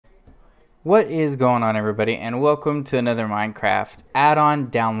What is going on, everybody, and welcome to another Minecraft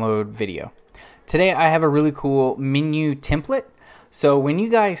add-on download video. Today I have a really cool menu template. So when you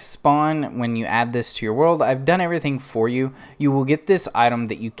guys spawn, when you add this to your world, I've done everything for you. You will get this item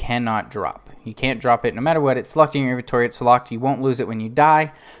that you cannot drop. You can't drop it no matter what. It's locked in your inventory. It's locked. You won't lose it when you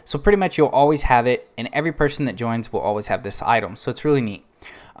die. So pretty much you'll always have it, and every person that joins will always have this item. So it's really neat.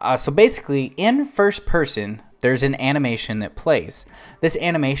 So basically, in first person, there's an animation that plays. This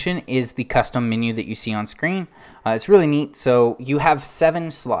animation is the custom menu that you see on screen. It's really neat. So you have 7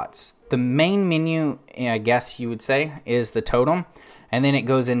 slots. The main menu, I guess you would say, is the totem, and then it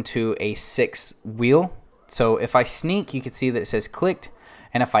goes into a 6 wheel. So if I sneak, you can see that it says clicked,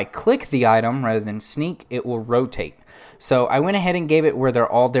 and if I click the item rather than sneak, it will rotate. So I went ahead and gave it where they're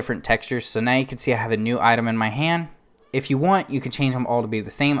all different textures. So now you can see I have a new item in my hand. If you want, you can change them all to be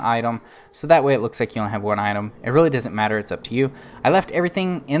the same item, so that way it looks like you only have one item. It really doesn't matter, it's up to you. I left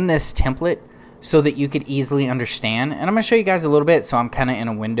everything in this template so that you could easily understand, and I'm going to show you guys a little bit. So I'm kind of in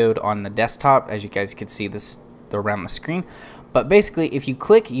a windowed on the desktop, as you guys could see this around the screen. But basically, if you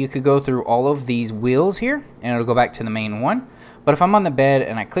click, you could go through all of these wheels here, and it'll go back to the main one. But if I'm on the bed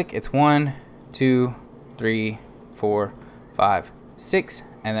and I click, it's 1, 2, 3, 4, 5, 6,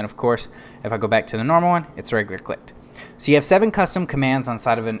 and then of course, if I go back to the normal one, it's regular clicked. So you have 7 custom commands on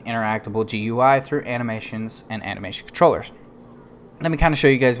side of an interactable GUI through animations and animation controllers. Let me kind of show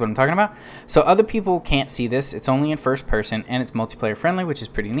you guys what I'm talking about. So other people can't see this. It's only in first person, and it's multiplayer friendly, which is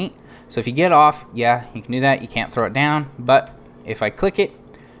pretty neat. So if you get off, yeah, you can do that. You can't throw it down, but if I click it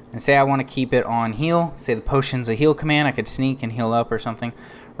and say I want to keep it on heal, say the potion's a heal command, I could sneak and heal up or something,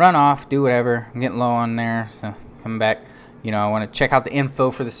 run off, do whatever. I'm getting low on there, so come back. You know, I want to check out the info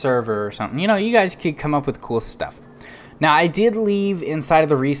for the server or something. You know, you guys could come up with cool stuff. Now, I did leave inside of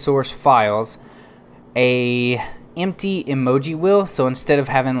the resource files a empty emoji wheel. So instead of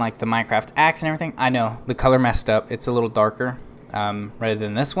having like the Minecraft axe and everything, I know the color messed up. It's a little darker rather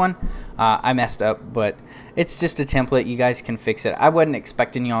than this one. I messed up, but it's just a template. You guys can fix it. I wasn't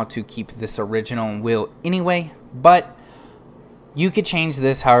expecting y'all to keep this original wheel anyway, but you could change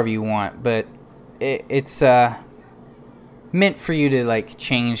this however you want. But it's meant for you to like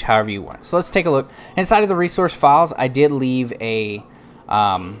change however you want. So let's take a look. Inside of the resource files, I did leave a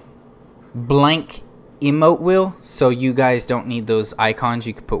blank emote wheel, so you guys don't need those icons.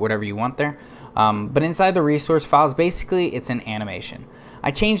 You can put whatever you want there. But inside the resource files, basically it's an animation.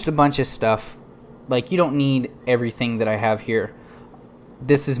 I changed a bunch of stuff. Like, you don't need everything that I have here.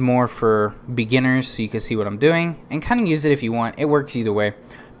 This is more for beginners, so you can see what I'm doing and kind of use it if you want. It works either way.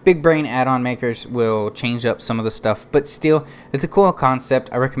 Big brain add-on makers will change up some of the stuff, but still, it's a cool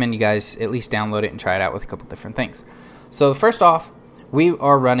concept. I recommend you guys at least download it and try it out with a couple different things. So first off, we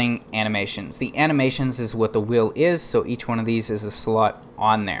are running animations. The animations is what the wheel is, so each one of these is a slot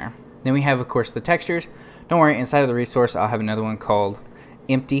on there. Then we have, of course, the textures. Don't worry, inside of the resource, I'll have another one called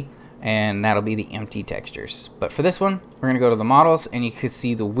empty, and that'll be the empty textures. But for this one, we're going to go to the models, and you can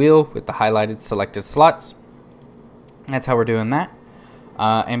see the wheel with the highlighted selected slots. That's how we're doing that.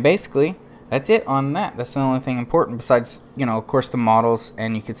 And basically, that's it on that. That's the only thing important besides, you know, of course, the models,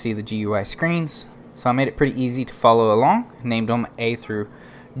 and you could see the GUI screens. So I made it pretty easy to follow along. Named them A through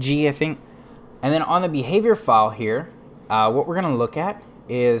G, I think. And then on the behavior file here, what we're going to look at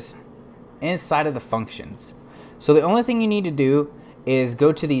is inside of the functions. So the only thing you need to do is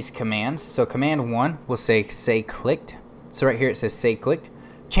go to these commands. So command 1 will say clicked. So right here it says say clicked.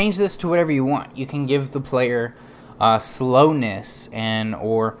 Change this to whatever you want. You can give the player slowness and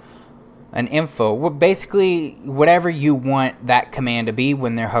or an info. Well, basically whatever you want that command to be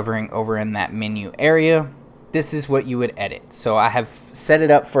when they're hovering over in that menu area, this is what you would edit. So I have set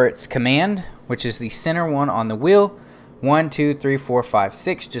it up for its command, which is the center one on the wheel. 1, 2, 3, 4, 5,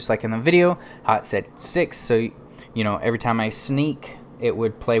 6, just like in the video how it said 6. So you know, every time I sneak, it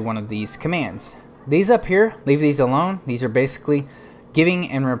would play one of these commands. These up here, leave these alone. These are basically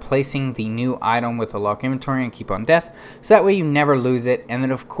giving and replacing the new item with a lock inventory and keep on death, so that way you never lose it. And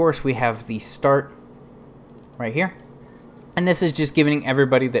then of course we have the start right here, and this is just giving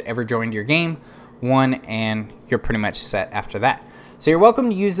everybody that ever joined your game one, and you're pretty much set after that. So you're welcome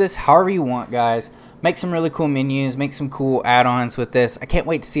to use this however you want, guys. Make some really cool menus, make some cool add-ons with this. I can't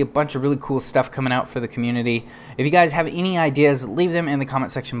wait to see a bunch of really cool stuff coming out for the community. If you guys have any ideas, leave them in the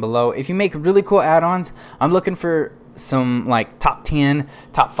comment section below. If you make really cool add-ons, I'm looking for some like top 10,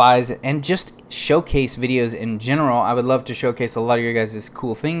 top 5s, and just showcase videos in general. I would love to showcase a lot of your guys'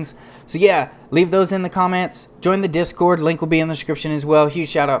 cool things. So yeah, leave those in the comments. Join the Discord, link will be in the description as well. Huge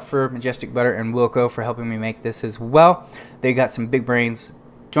shout out for Majestic Butter and Wilco for helping me make this as well. They got some big brains.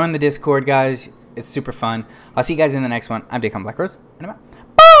 Join the Discord, guys. It's super fun. I'll see you guys in the next one. I'm DAKONBLACKROSE, and I'm out.